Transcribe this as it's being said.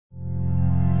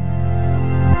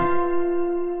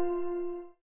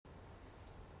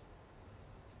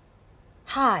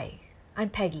Hi, I'm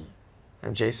Peggy.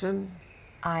 I'm Jason.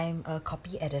 I'm a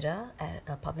copy editor at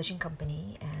a publishing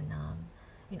company, and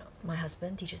my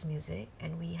husband teaches music,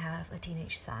 and we have a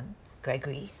teenage son,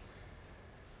 Gregory.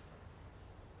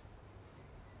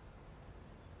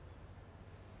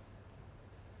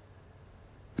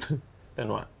 Then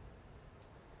what?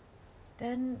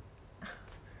 And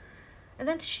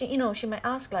then she might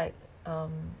ask like,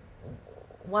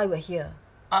 why we're here.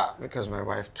 Because my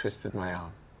wife twisted my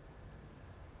arm.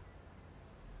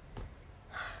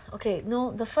 Okay,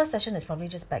 no, the first session is probably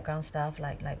just background stuff,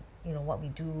 like what we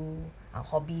do, our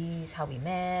hobbies, how we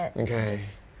met. Okay.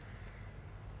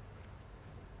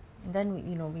 And then we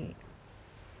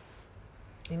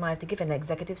might have to give an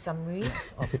executive summary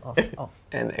of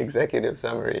An executive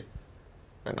summary.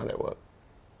 We're not at work.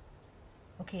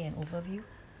 Okay, an overview.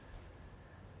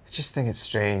 I just think it's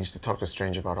strange to talk to a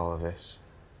stranger about all of this.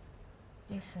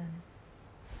 Listen,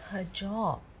 her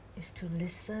job is to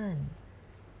listen.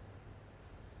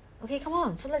 Okay, come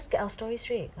on. So let's get our story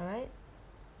straight, all right?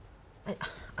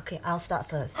 Okay, I'll start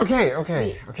first. Okay.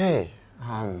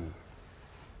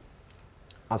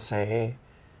 I'll say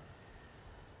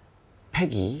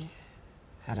Peggy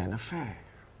had an affair.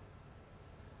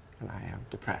 And I am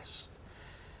depressed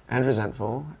and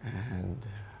resentful, and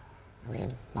I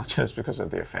mean, not just because of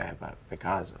the affair, but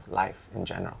because of life in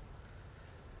general.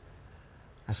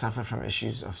 I suffer from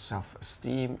issues of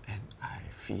self-esteem, and I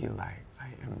feel like I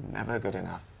am never good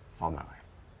enough for my wife.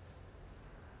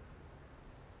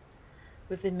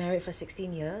 We've been married for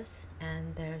 16 years,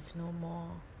 and there's no more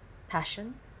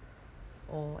passion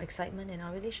or excitement in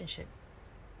our relationship.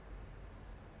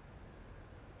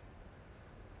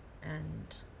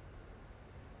 And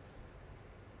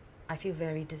I feel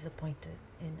very disappointed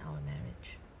in our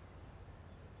marriage.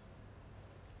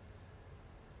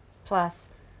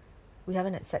 Plus, we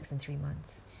haven't had sex in 3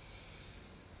 months.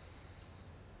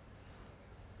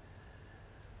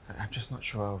 I'm just not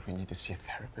sure if we need to see a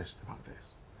therapist about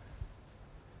this.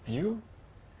 You?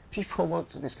 People work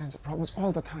through these kinds of problems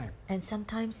all the time. And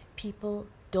sometimes people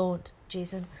don't,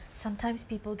 Jason. Sometimes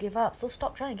people give up, so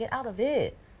stop trying to get out of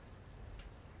it.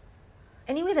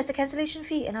 Anyway, there's a cancellation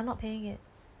fee, and I'm not paying it.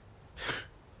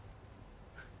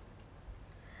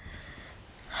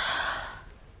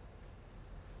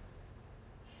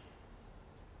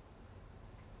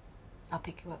 I'll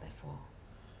pick you up at 4, all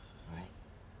right?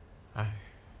 Aye.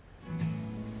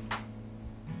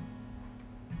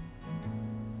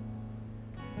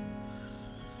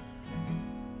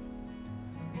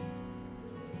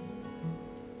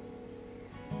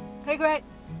 Hey, Greg.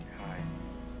 Hi.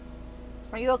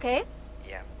 Are you okay?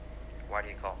 Yeah. Why do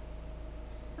you call?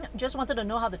 Just wanted to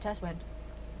know how the test went.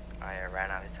 I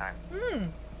ran out of time.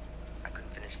 I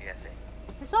couldn't finish the essay.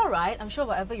 It's all right. I'm sure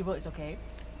whatever you wrote is okay.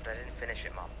 But I didn't finish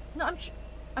it, Mom. No,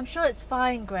 I'm sure it's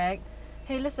fine, Greg.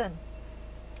 Hey, listen.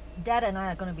 Dad and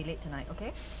I are going to be late tonight,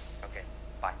 okay? Okay,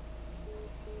 bye.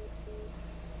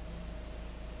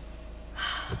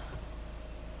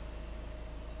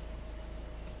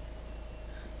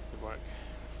 Good work.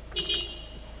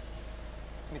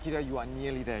 Nikita, you are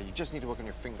nearly there. You just need to work on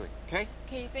your fingering, okay?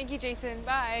 Okay, thank you, Jason.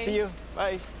 Bye. See you.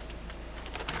 Bye.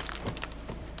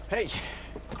 Hey,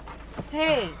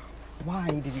 Hey, why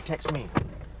did you text me?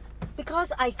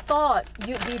 because I thought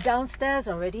you'd be downstairs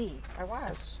already. I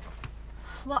was.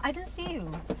 Well, I didn't see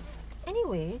you.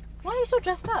 Anyway, why are you so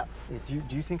dressed up? Hey,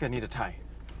 do you think I need a tie?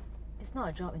 It's not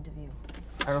a job interview.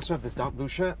 I also have this dark blue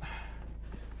shirt.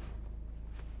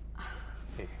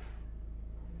 Hey,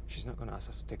 she's not gonna ask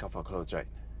us to take off our clothes, right?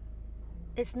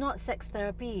 It's not sex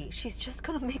therapy. She's just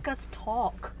going to make us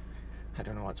talk. I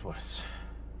don't know what's worse.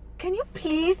 Can you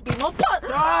please be more...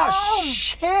 Oh,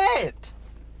 shit!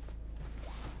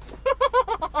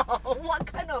 What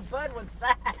kind of bird was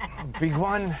that? Big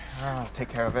one. I'll take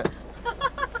care of it.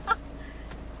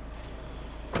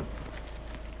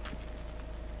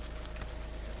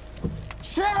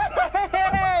 Shit!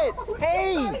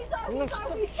 Hey!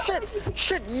 Sorry.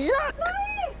 Shit! Yuck!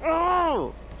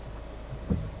 Oh!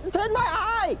 It's in my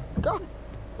eye! God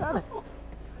damn it.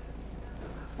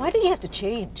 Why did you have to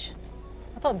change?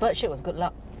 I thought bird shit was good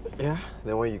luck. Yeah?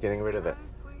 Then why are you getting rid of it?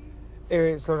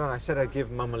 Hey, slow down. I said I'd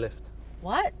give Mum a lift.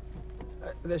 What?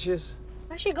 There she is.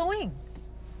 Where's she going?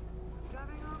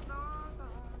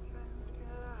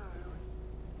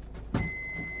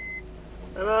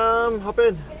 Hey, Mum, hop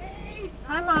in.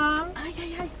 Hi, Mom.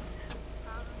 Hi.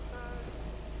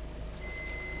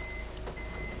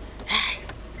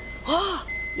 Oh,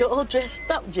 you're all dressed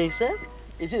up, Jason.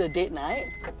 Is it a date night?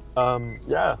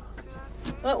 Yeah.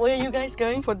 Where are you guys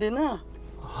going for dinner?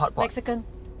 Hot pot. Mexican.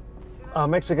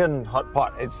 Mexican hot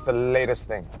pot. It's the latest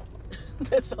thing.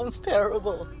 That sounds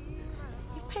terrible.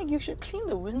 Peg, you should clean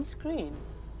the windscreen.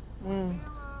 Who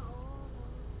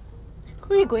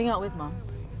are you going out with, Mom?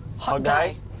 Hot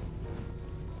guy.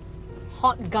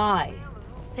 Hot guy.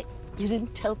 Hey, you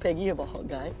didn't tell Peggy about hot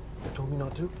guy? You told me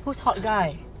not to. Who's hot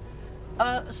guy?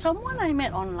 Someone I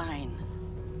met online.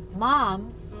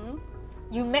 Mom,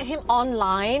 you met him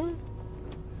online?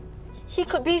 He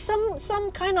could be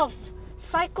some kind of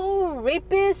psycho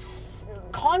rapist,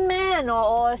 con man,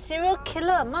 or serial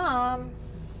killer, Mom.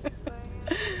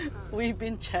 We've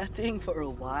been chatting for a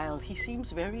while. He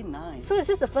seems very nice. So is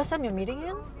this the first time you're meeting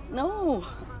him? No,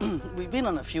 we've been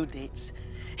on a few dates.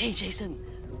 Hey, Jason,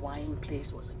 the wine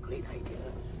place was a great idea.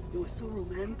 It was so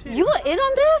romantic. You were in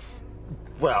on this?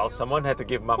 Well, someone had to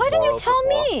give Mum Why didn't you moral tell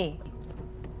support. me?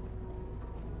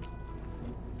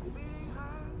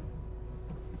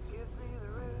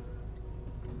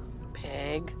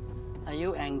 Peg, are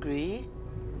you angry?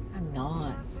 I'm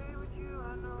not.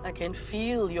 I can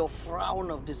feel your frown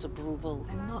of disapproval.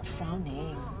 I'm not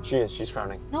frowning. She is. She's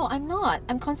frowning. No, I'm not.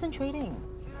 I'm concentrating.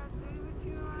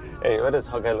 Hey, what does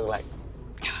hot guy look like?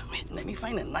 Wait, let me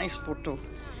find a nice photo.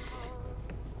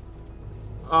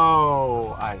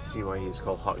 Oh, I see why he's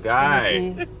called hot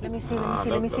guy. Let me see.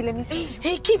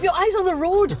 Hey, keep your eyes on the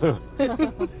road.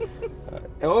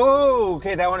 Oh,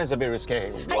 okay, that one is a bit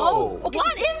risque. Whoa. Okay.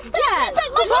 What is that?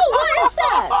 What is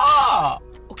that? Ah!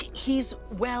 Okay, he's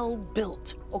well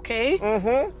built,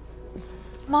 okay?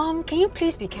 Mom, can you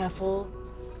please be careful?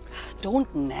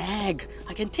 Don't nag.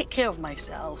 I can take care of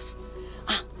myself.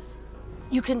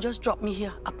 You can just drop me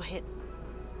here up ahead.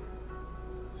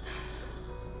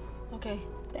 Okay.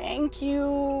 Thank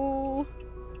you.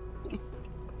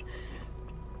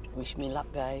 Wish me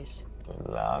luck, guys. Good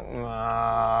luck,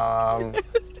 Mom.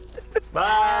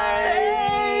 Bye.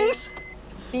 Thanks.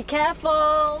 Be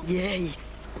careful.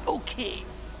 Yes. Okay.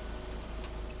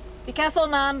 Be careful,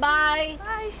 Mom. Bye.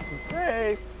 Bye.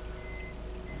 Safe.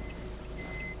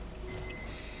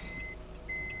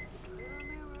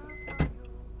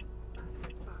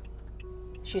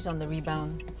 She's on the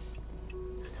rebound.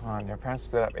 Come on, your parents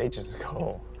split up ages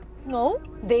ago. No,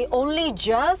 they only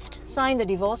just signed the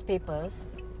divorce papers.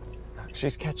 Look,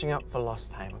 she's catching up for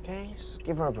lost time, okay? Just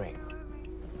give her a break.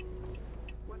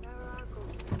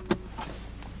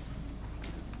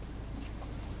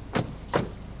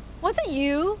 Was it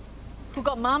you who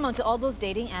got Mom onto all those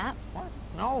dating apps? What?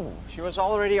 No, she was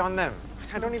already on them.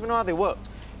 I don't even know how they work.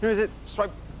 You know, is it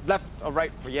swipe left or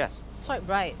right for yes? Swipe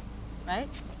right, right?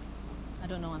 I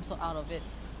don't know, I'm so out of it.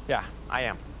 Yeah, I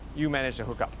am. You managed to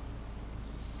hook up.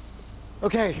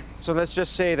 Okay, so let's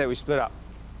just say that we split up.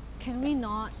 Can we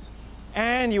not?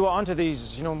 And you were onto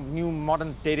these, you know, new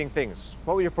modern dating things.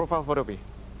 What would your profile photo be?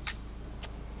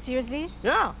 Seriously?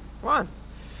 Yeah, come on.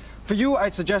 For you,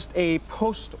 I'd suggest a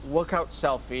post-workout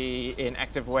selfie in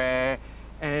activewear,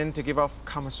 and to give off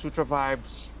Kama Sutra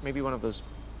vibes, maybe one of those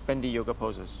bendy yoga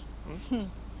poses.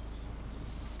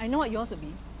 I know what yours would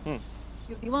be.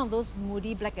 You'd be one of those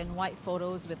moody black and white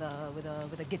photos with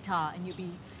a guitar, and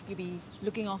you'd be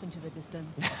looking off into the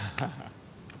distance.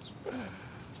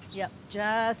 Yep,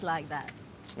 just like that.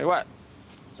 Like what?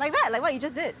 Like that, like what you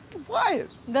just did. What?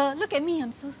 The look at me,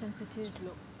 I'm so sensitive.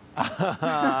 Look.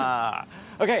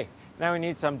 Okay, now we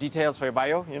need some details for your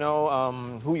bio. You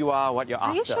know, who you are, what you're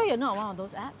after. Are you sure you're not one of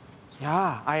those apps?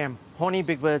 Yeah, I am.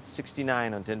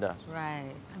 Hornybigbird69 on Tinder.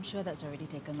 Right. I'm sure that's already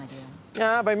taken, my dear.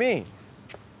 Yeah, by me.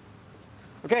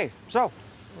 Okay, so,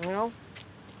 you know,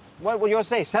 what would yours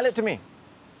say? Sell it to me.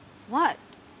 What?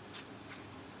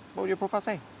 What would your profile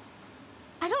say?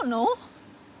 I don't know.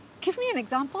 Give me an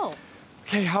example.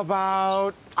 Okay, how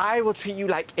about I will treat you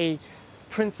like a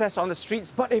princess on the streets,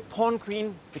 but a pawn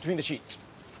queen between the sheets.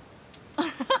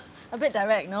 A bit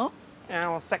direct, no? Yeah,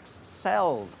 well, sex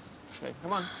sells. Okay,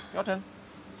 come on, your turn.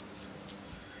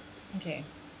 Okay.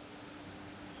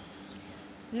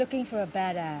 Looking for a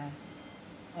badass.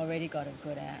 Already got a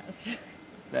good ass.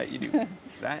 That you do.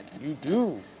 That you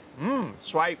do.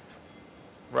 Swipe.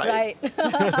 Right.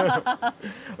 Right.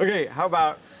 Okay, how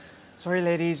about, sorry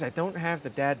ladies, I don't have the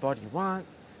dad bod you want,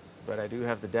 but I do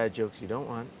have the dad jokes you don't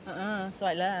want. So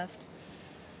I left.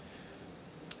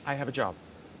 I have a job,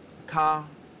 a car,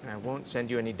 and I won't send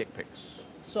you any dick pics.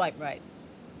 Swipe right.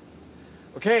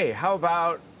 Okay, how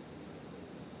about,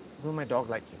 will my dog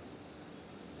like you?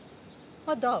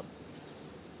 What dog?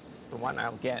 The one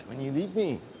I'll get when you leave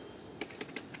me.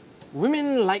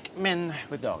 Women like men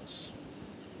with dogs.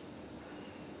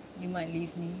 You might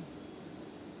leave me.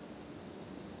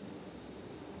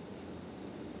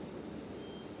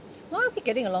 Why are we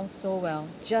getting along so well,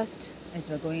 just as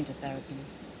we're going into therapy?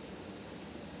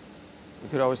 We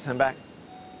could always turn back.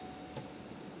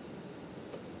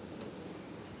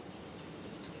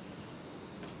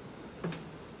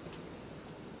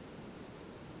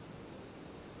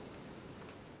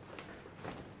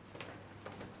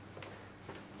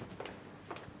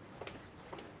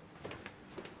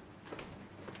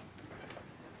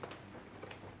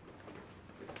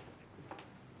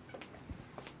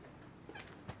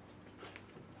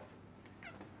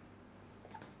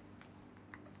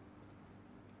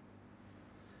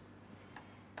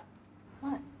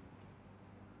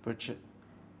 Bridget.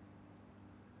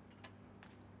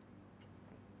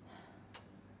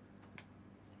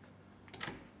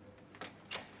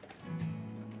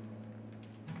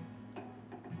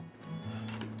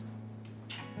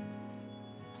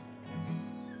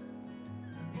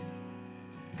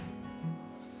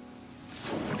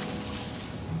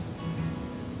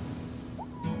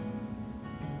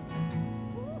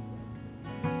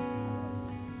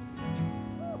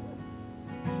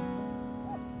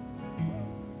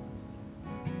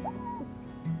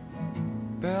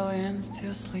 Berlin's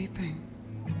still sleeping,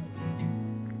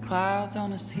 clouds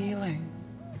on the ceiling.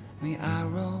 Me, I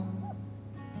roam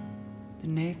the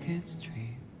naked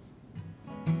streets.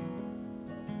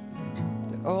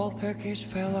 The old Turkish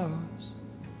fellows,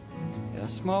 they're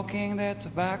smoking their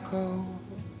tobacco,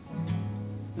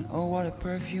 and oh, what a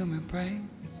perfume it brings.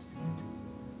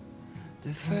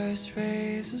 The first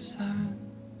rays of sun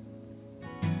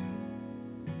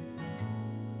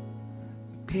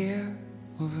appear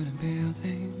over the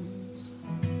buildings.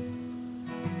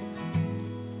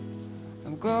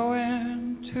 I'm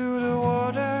going to the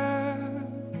water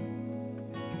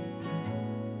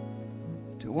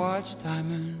to watch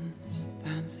diamonds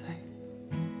dancing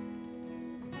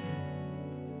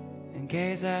and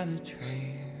gaze at the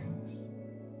trees.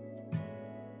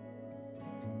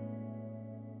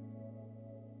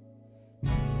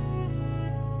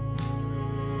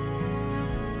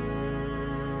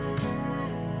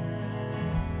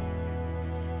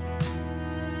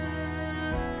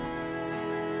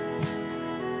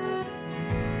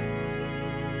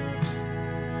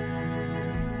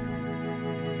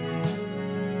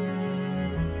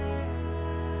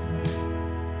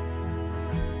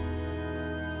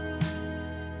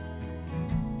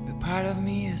 Part of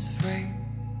me is free,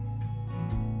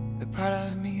 the part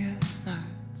of me is not.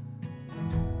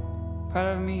 Part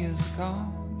of me is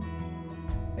gone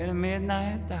in a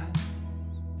midnight dot.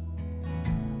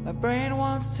 My brain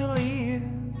wants to leave,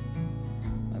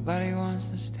 my body wants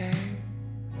to stay.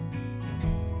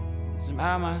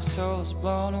 Somehow my soul is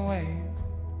blown away.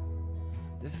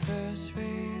 The first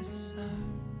rays of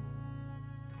sun